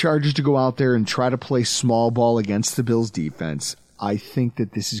the Chargers to go out there and try to play small ball against the Bills defense, I think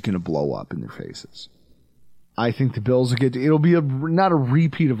that this is going to blow up in their faces. I think the Bills will it'll be not a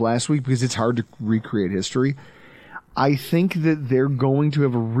repeat of last week because it's hard to recreate history. I think that they're going to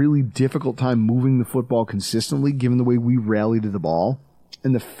have a really difficult time moving the football consistently given the way we rally to the ball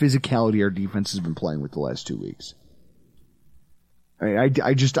and the physicality our defense has been playing with the last 2 weeks. I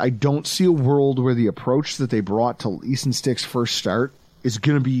don't see a world where the approach that they brought to Easton Stick's first start is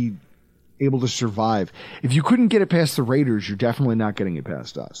going to be able to survive. If you couldn't get it past the Raiders, you're definitely not getting it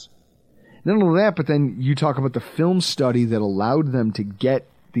past us. Not only that, but then you talk about the film study that allowed them to get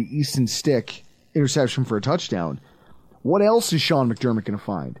the Easton Stick interception for a touchdown. What else is Sean McDermott going to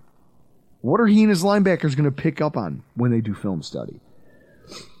find? What are he and his linebackers going to pick up on when they do film study?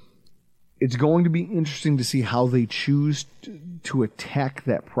 It's going to be interesting to see how they choose to attack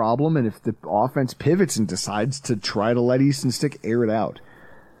that problem, and if the offense pivots and decides to try to let Easton Stick air it out.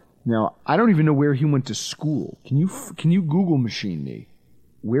 Now, I don't even know where he went to school. Can you Google machine me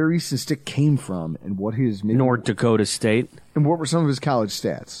where Easton Stick came from and what his... North Dakota State. And what were some of his college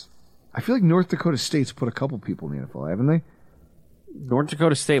stats? I feel like North Dakota State's put a couple people in the NFL, haven't they? North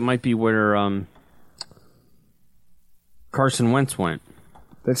Dakota State might be where Carson Wentz went.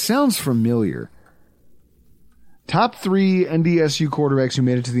 That sounds familiar. Top 3 NDSU quarterbacks who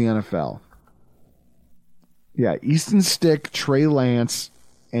made it to the NFL. Yeah, Easton Stick, Trey Lance,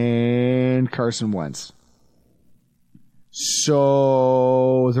 and Carson Wentz.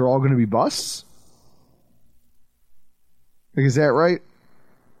 So they're all going to be busts? Like, is that right?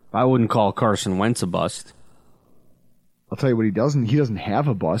 I wouldn't call Carson Wentz a bust. I'll tell you what he doesn't. He doesn't have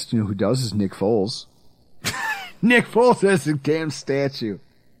a bust. You know who does is Nick Foles. Nick Foles has a damn statue.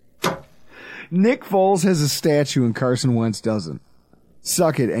 Nick Foles has a statue and Carson Wentz doesn't.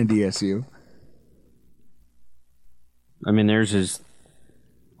 Suck it, NDSU. I mean, there's his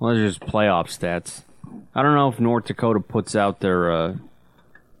playoff stats. I don't know if North Dakota puts out their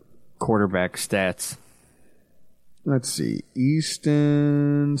quarterback stats. Let's see.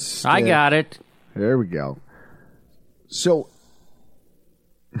 Easton Stick. I got it. There we go. So,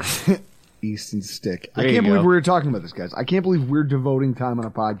 Easton Stick. I can't believe we're talking about this, guys. I can't believe we're devoting time on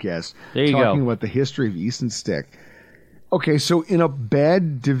a podcast talking about the history of Easton Stick. Okay, so in a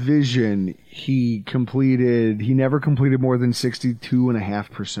bad division, he never completed more than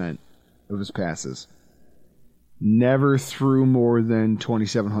 62.5% of his passes. Never threw more than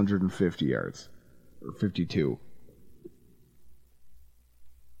 2,750 yards. Or 52.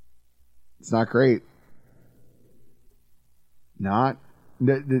 It's not great. Not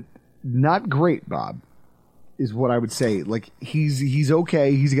great, Bob, is what I would say. Like, he's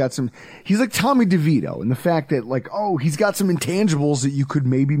okay. He's like Tommy DeVito in the fact that, like, he's got some intangibles that you could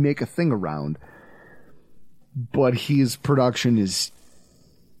maybe make a thing around. But his production is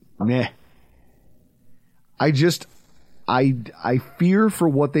meh. I fear for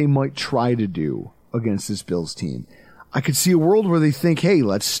what they might try to do against this Bills team. I could see a world where they think, hey,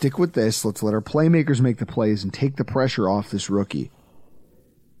 let's stick with this. Let's let our playmakers make the plays and take the pressure off this rookie.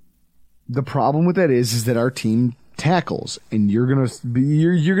 The problem with that is that our team tackles, and you're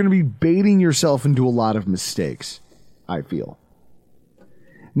gonna be baiting yourself into a lot of mistakes, I feel.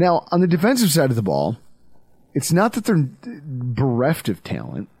 Now, on the defensive side of the ball, it's not that they're bereft of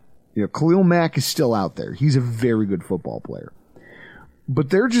talent. You know, Khalil Mack is still out there. He's a very good football player. But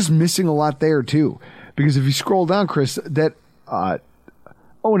they're just missing a lot there, too. Because if you scroll down, Chris, that... and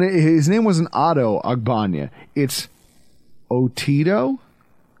his name wasn't Otto Ogbanya. It's Otito?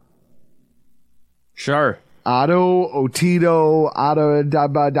 Sure. Otito,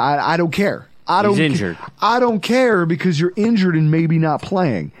 I don't care. He's injured. I don't care because you're injured and maybe not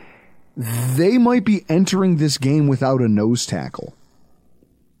playing. They might be entering this game without a nose tackle.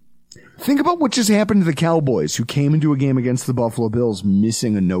 Think about what just happened to the Cowboys, who came into a game against the Buffalo Bills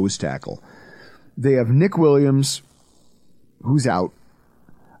missing a nose tackle. They have Nick Williams, who's out.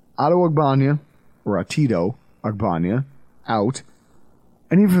 Otto Ogbanya, or Otito Ogbanya, out.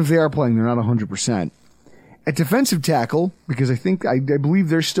 And even if they are playing, they're not 100%. At defensive tackle, because I believe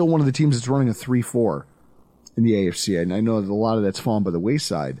they're still one of the teams that's running a 3-4 in the AFC, and I know that a lot of that's fallen by the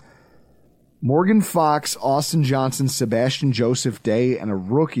wayside. Morgan Fox, Austin Johnson, Sebastian Joseph Day, and a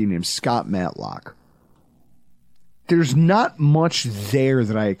rookie named Scott Matlock. There's not much there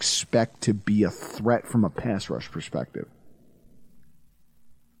that I expect to be a threat from a pass rush perspective.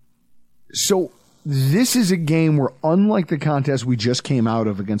 So this is a game where, unlike the contest we just came out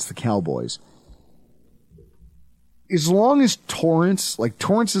of against the Cowboys, as long as Torrance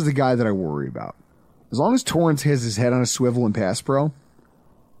is the guy that I worry about. As long as Torrance has his head on a swivel in pass pro,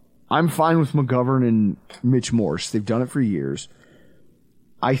 I'm fine with McGovern and Mitch Morse. They've done it for years.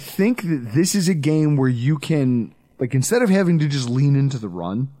 I think that this is a game where you can, like, instead of having to just lean into the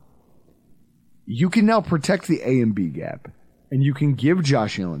run, you can now protect the A and B gap. And you can give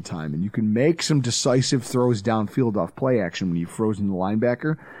Josh Allen time, and you can make some decisive throws downfield off play action when you've frozen the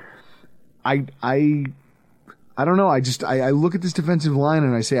linebacker. I don't know. I look at this defensive line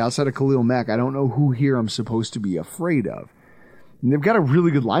and I say, outside of Khalil Mack, I don't know who here I'm supposed to be afraid of. And they've got a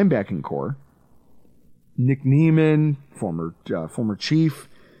really good linebacking core. Nick Neiman, former Chief,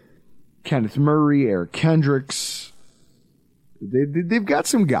 Kenneth Murray, Eric Kendricks. They've got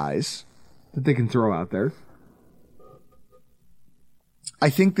some guys that they can throw out there. I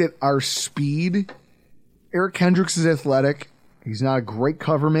think that our speed, Eric Kendricks is athletic. He's not a great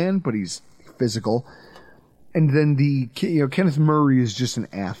cover man, but he's physical. And then Kenneth Murray is just an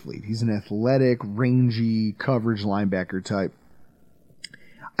athlete. He's an athletic, rangy coverage linebacker type.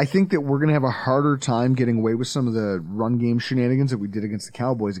 I think that we're going to have a harder time getting away with some of the run game shenanigans that we did against the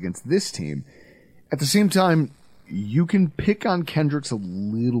Cowboys against this team. At the same time, you can pick on Kendricks a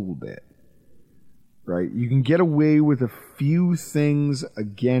little bit, right? You can get away with a few things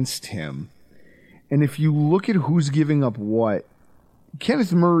against him. And if you look at who's giving up what,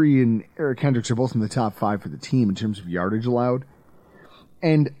 Kenneth Murray and Eric Kendricks are both in the top 5 for the team in terms of yardage allowed.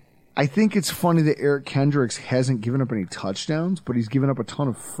 And I think it's funny that Eric Kendricks hasn't given up any touchdowns, but he's given up a ton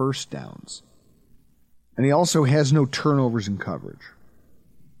of first downs. And he also has no turnovers in coverage.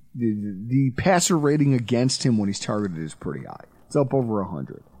 The passer rating against him when he's targeted is pretty high. It's up over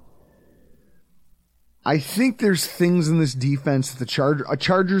 100. I think there's things in this defense that a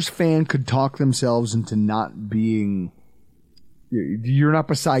Chargers fan could talk themselves into not being... You're not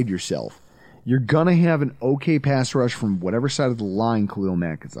beside yourself. You're going to have an okay pass rush from whatever side of the line Khalil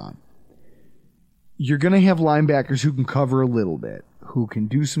Mack is on. You're going to have linebackers who can cover a little bit, who can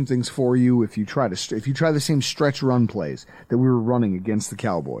do some things for you if you try the same stretch run plays that we were running against the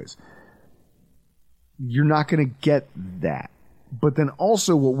Cowboys. You're not going to get that. But then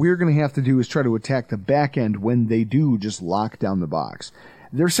also what we're going to have to do is try to attack the back end when they do just lock down the box.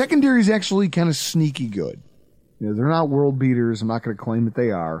 Their secondary is actually kind of sneaky good. They're not world beaters. I'm not going to claim that they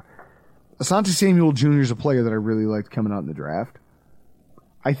are. Asante Samuel Jr. is a player that I really liked coming out in the draft.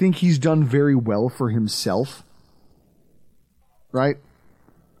 I think he's done very well for himself. Right?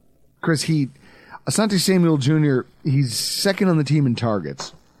 Chris, Asante Samuel Jr., he's second on the team in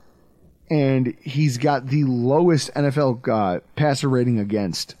targets. And he's got the lowest NFL passer rating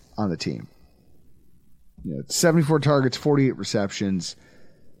against on the team. 74 targets, 48 receptions,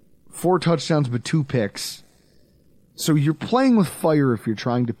 4 touchdowns, but 2 picks. So you're playing with fire if you're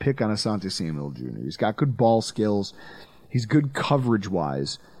trying to pick on Asante Samuel Jr. He's got good ball skills. He's good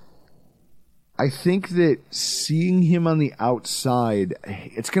coverage-wise. I think that seeing him on the outside,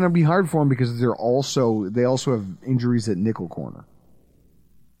 it's going to be hard for him because they also have injuries at nickel corner.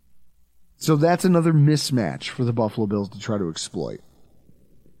 So that's another mismatch for the Buffalo Bills to try to exploit.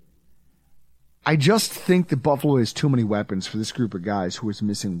 I just think that Buffalo has too many weapons for this group of guys who is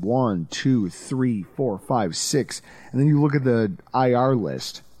missing 1, 2, 3, 4, 5, 6. And then you look at the IR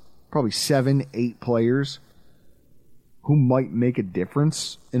list, probably 7, 8 players who might make a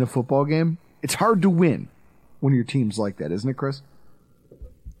difference in a football game. It's hard to win when your team's like that, isn't it, Chris?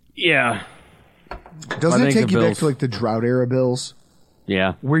 Yeah. Doesn't it take you back to like the drought era Bills?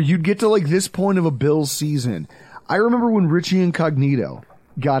 Yeah. Where you'd get to like this point of a Bills season. I remember when Richie Incognito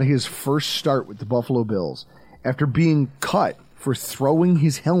got his first start with the Buffalo Bills after being cut for throwing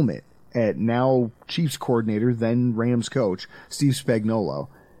his helmet at now Chiefs coordinator, then Rams coach, Steve Spagnuolo.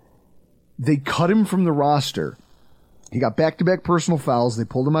 They cut him from the roster. He got back-to-back personal fouls. They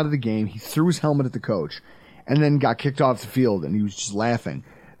pulled him out of the game. He threw his helmet at the coach and then got kicked off the field, and he was just laughing.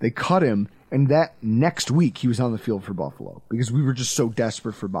 They cut him, and that next week he was on the field for Buffalo because we were just so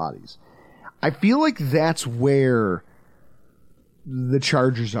desperate for bodies. I feel like that's where the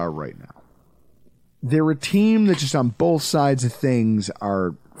Chargers are right now. They're a team that just on both sides of things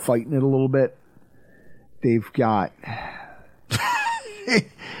are fighting it a little bit. They've got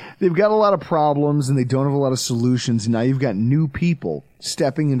a lot of problems and they don't have a lot of solutions. Now you've got new people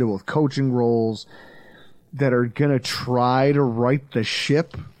stepping into both coaching roles that are going to try to right the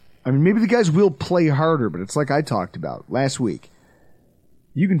ship. I mean, maybe the guys will play harder, but it's like I talked about last week.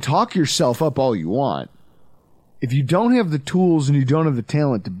 You can talk yourself up all you want. If you don't have the tools and you don't have the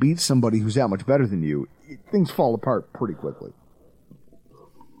talent to beat somebody who's that much better than you, things fall apart pretty quickly.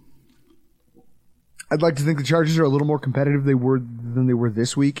 I'd like to think the Chargers are a little more competitive than they were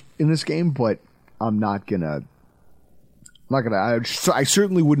this week in this game, but I'm not gonna. I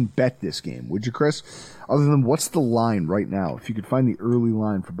certainly wouldn't bet this game, would you, Chris? Other than what's the line right now? If you could find the early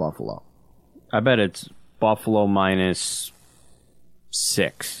line for Buffalo, I bet it's Buffalo -6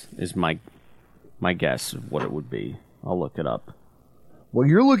 is my guess of what it would be. I'll look it up. While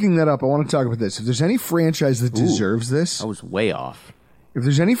you're looking that up, I want to talk about this. If there's any franchise that deserves this, I was way off. If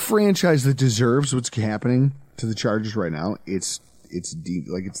there's any franchise that deserves what's happening to the Chargers right now, it's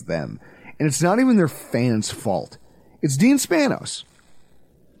them. And it's not even their fans' fault. It's Dean Spanos.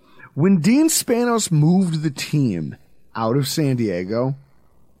 When Dean Spanos moved the team out of San Diego,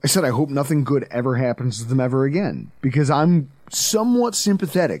 I said I hope nothing good ever happens to them ever again. Because I'm somewhat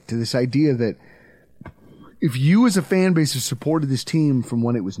sympathetic to this idea that if you as a fan base have supported this team from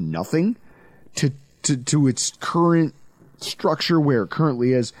when it was nothing to its current structure where it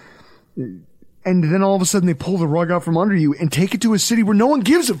currently is. And then all of a sudden they pull the rug out from under you and take it to a city where no one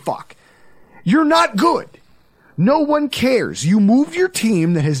gives a fuck. You're not good. No one cares. You moved your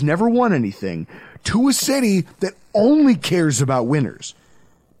team that has never won anything to a city that only cares about winners.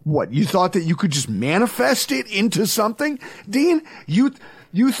 What, you thought that you could just manifest it into something? Dean, you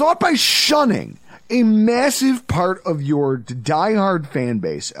thought by shunning a massive part of your diehard fan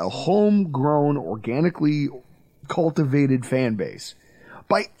base, a homegrown, organically cultivated fan base,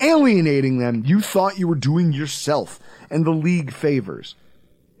 by alienating them, you thought you were doing yourself and the league favors.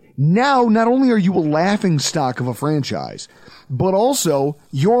 Now, not only are you a laughingstock of a franchise, but also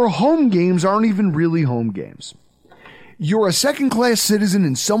your home games aren't even really home games. You're a second-class citizen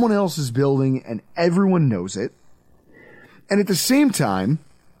in someone else's building, and everyone knows it. And at the same time,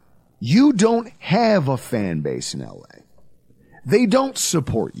 you don't have a fan base in LA. They don't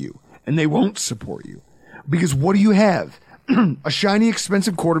support you, and they won't support you. Because what do you have? A shiny,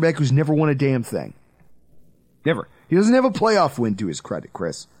 expensive quarterback who's never won a damn thing. Never. He doesn't have a playoff win to his credit,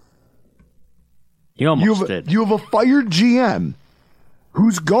 Chris. He almost did. You have a fired GM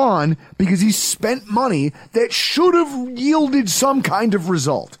who's gone because he spent money that should have yielded some kind of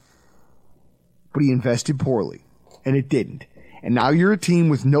result. But he invested poorly, and it didn't. And now you're a team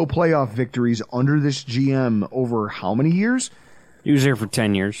with no playoff victories under this GM over how many years? He was there for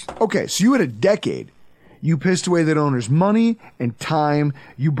 10 years. Okay, so you had a decade. You pissed away that owner's money and time.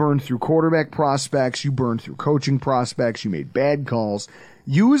 You burned through quarterback prospects. You burned through coaching prospects. You made bad calls.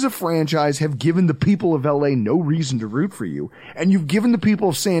 You as a franchise have given the people of LA no reason to root for you. And you've given the people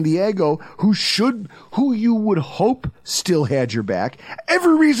of San Diego, who you would hope still had your back,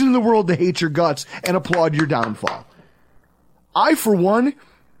 every reason in the world to hate your guts and applaud your downfall. I, for one,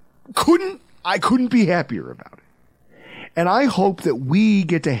 couldn't be happier about it. And I hope that we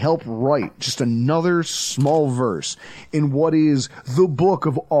get to help write just another small verse in what is the book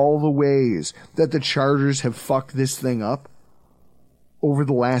of all the ways that the Chargers have fucked this thing up over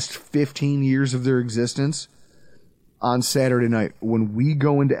the last 15 years of their existence. On Saturday night, when we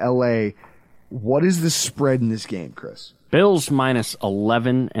go into LA, what is the spread in this game, Chris? Bills minus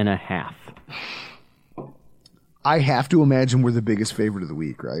 11.5. I have to imagine we're the biggest favorite of the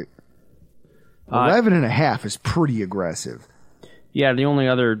week, right? 11.5 is pretty aggressive. Yeah, the only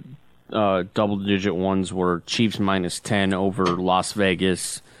other double-digit ones were Chiefs minus 10 over Las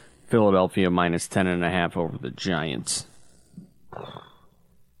Vegas, Philadelphia minus 10.5 over the Giants.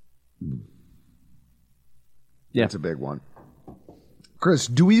 Yeah, that's a big one. Chris,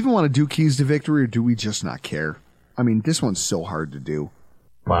 do we even want to do keys to victory, or do we just not care? I mean, this one's so hard to do.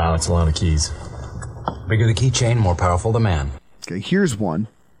 Wow, that's a lot of keys. Bigger the keychain, more powerful the man. Okay, here's one.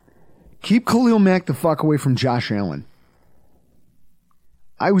 Keep Khalil Mack the fuck away from Josh Allen.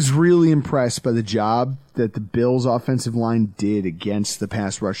 I was really impressed by the job that the Bills' offensive line did against the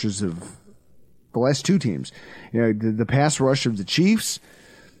pass rushers of the last two teams. You know, the pass rush of the Chiefs,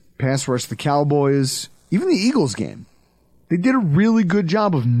 pass rush of the Cowboys, even the Eagles game. They did a really good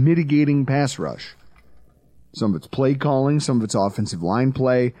job of mitigating pass rush. Some of it's play calling, some of it's offensive line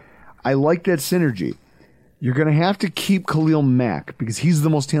play. I like that synergy. You're going to have to keep Khalil Mack because he's the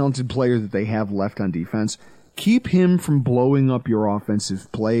most talented player that they have left on defense. Keep him from blowing up your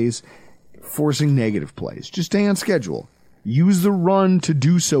offensive plays, forcing negative plays. Just stay on schedule. Use the run to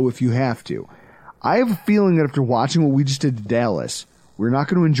do so if you have to. I have a feeling that after watching what we just did to Dallas, we're not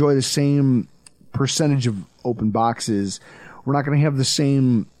going to enjoy the same percentage of open boxes. We're not going to have the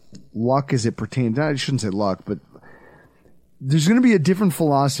same luck as it pertains. I shouldn't say luck, but there's going to be a different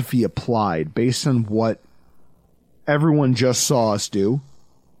philosophy applied based on what everyone just saw us do.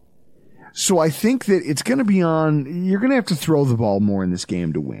 So I think that it's going to be you're going to have to throw the ball more in this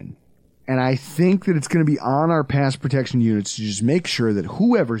game to win. And I think that it's going to be on our pass protection units to just make sure that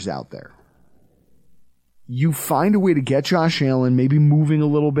whoever's out there, you find a way to get Josh Allen, maybe moving a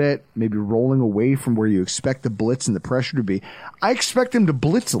little bit, maybe rolling away from where you expect the blitz and the pressure to be. I expect them to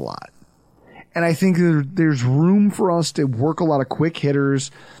blitz a lot. And I think there's room for us to work a lot of quick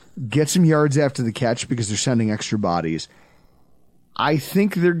hitters, get some yards after the catch because they're sending extra bodies. I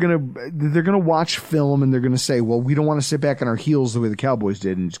think they're gonna watch film and they're gonna say, well, we don't want to sit back on our heels the way the Cowboys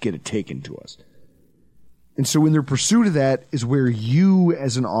did and just get it taken to us. And so in their pursuit of that is where you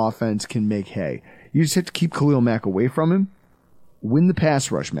as an offense can make hay. You just have to keep Khalil Mack away from him, win the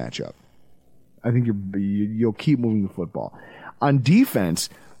pass rush matchup. I think you'll keep moving the football. On defense,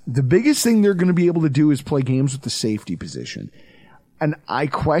 the biggest thing they're going to be able to do is play games with the safety position. And I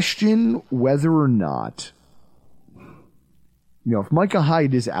question whether or not, if Micah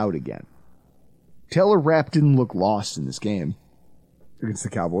Hyde is out again, Taylor Rapp didn't look lost in this game against the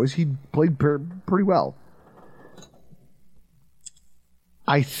Cowboys. He played pretty well.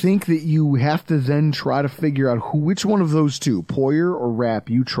 I think that you have to then try to figure out which one of those two, Poyer or Rapp,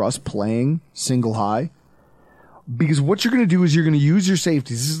 you trust playing single high. Because what you're going to do is you're going to use your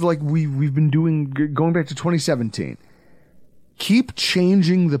safeties. This is like we've been doing going back to 2017. Keep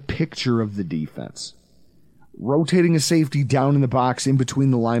changing the picture of the defense. Rotating a safety down in the box in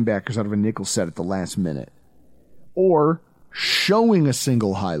between the linebackers out of a nickel set at the last minute. Or showing a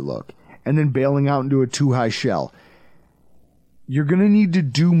single high look and then bailing out into a two high shell. You're going to need to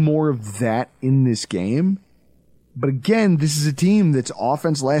do more of that in this game. But again, this is a team that's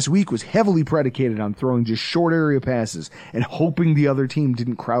offense last week was heavily predicated on throwing just short area passes and hoping the other team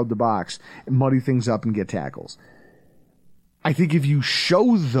didn't crowd the box and muddy things up and get tackles. I think if you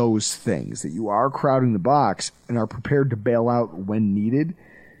show those things, that you are crowding the box and are prepared to bail out when needed,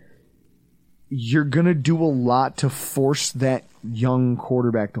 you're going to do a lot to force that young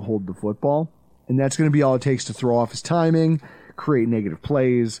quarterback to hold the football. And that's going to be all it takes to throw off his timing, create negative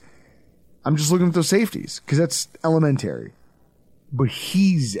plays. I'm just looking at those safeties because that's elementary. But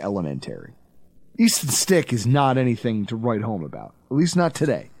he's elementary. Easton Stick is not anything to write home about, at least not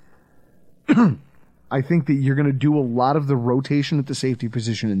today. I think that you're going to do a lot of the rotation at the safety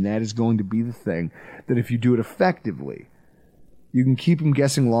position, and that is going to be the thing that if you do it effectively, you can keep him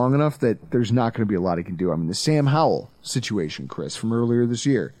guessing long enough that there's not going to be a lot he can do. I mean, the Sam Howell situation, Chris, from earlier this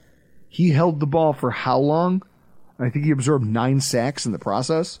year, he held the ball for how long? I think he absorbed 9 sacks in the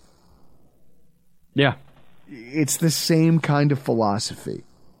process. Yeah. It's the same kind of philosophy.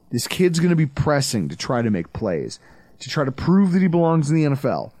 This kid's going to be pressing to try to make plays, to try to prove that he belongs in the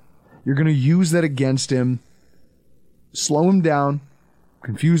NFL. You're going to use that against him, slow him down,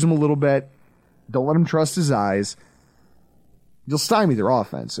 confuse him a little bit, don't let him trust his eyes. You'll stymie their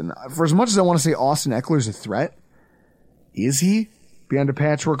offense. And for as much as I want to say Austin Eckler's a threat, is he? Behind a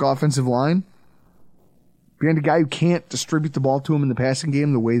patchwork offensive line? Behind a guy who can't distribute the ball to him in the passing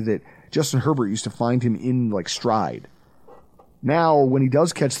game the way that Justin Herbert used to find him in like stride. Now, when he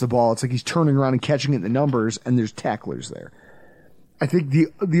does catch the ball, it's like he's turning around and catching it in the numbers, and there's tacklers there. I think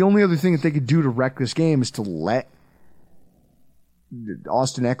the only other thing that they could do to wreck this game is to let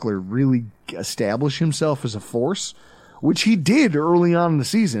Austin Eckler really establish himself as a force, which he did early on in the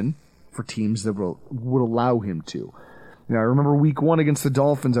season for teams that would allow him to. Now, I remember week 1 against the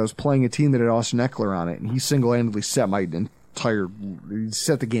Dolphins, I was playing a team that had Austin Eckler on it, and he single-handedly set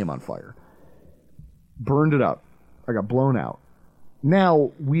set the game on fire. Burned it up. I got blown out.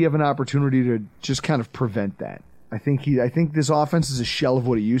 Now, we have an opportunity to just kind of prevent that. I think this offense is a shell of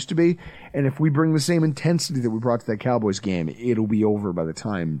what it used to be, and if we bring the same intensity that we brought to that Cowboys game, it'll be over by the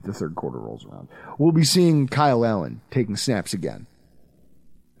time the third quarter rolls around. We'll be seeing Kyle Allen taking snaps again.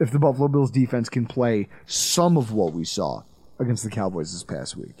 If the Buffalo Bills defense can play some of what we saw against the Cowboys this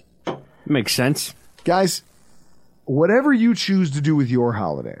past week. Makes sense. Guys, whatever you choose to do with your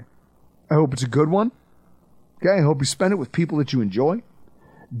holiday, I hope it's a good one. Okay, I hope you spend it with people that you enjoy,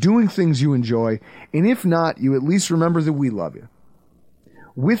 doing things you enjoy, and if not, you at least remember that we love you.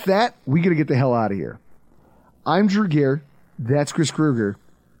 With that, we got to get the hell out of here. I'm Drew Gear. That's Chris Kruger.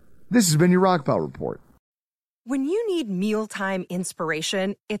 This has been your Rockpile Report. When you need mealtime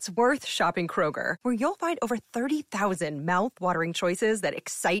inspiration, it's worth shopping Kroger, where you'll find over 30,000 mouth-watering choices that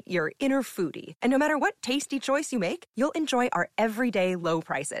excite your inner foodie. And no matter what tasty choice you make, you'll enjoy our everyday low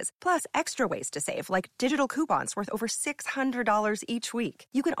prices, plus extra ways to save, like digital coupons worth over $600 each week.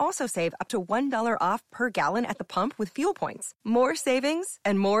 You can also save up to $1 off per gallon at the pump with fuel points. More savings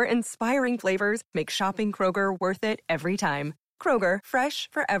and more inspiring flavors make shopping Kroger worth it every time. Kroger, fresh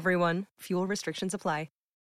for everyone. Fuel restrictions apply.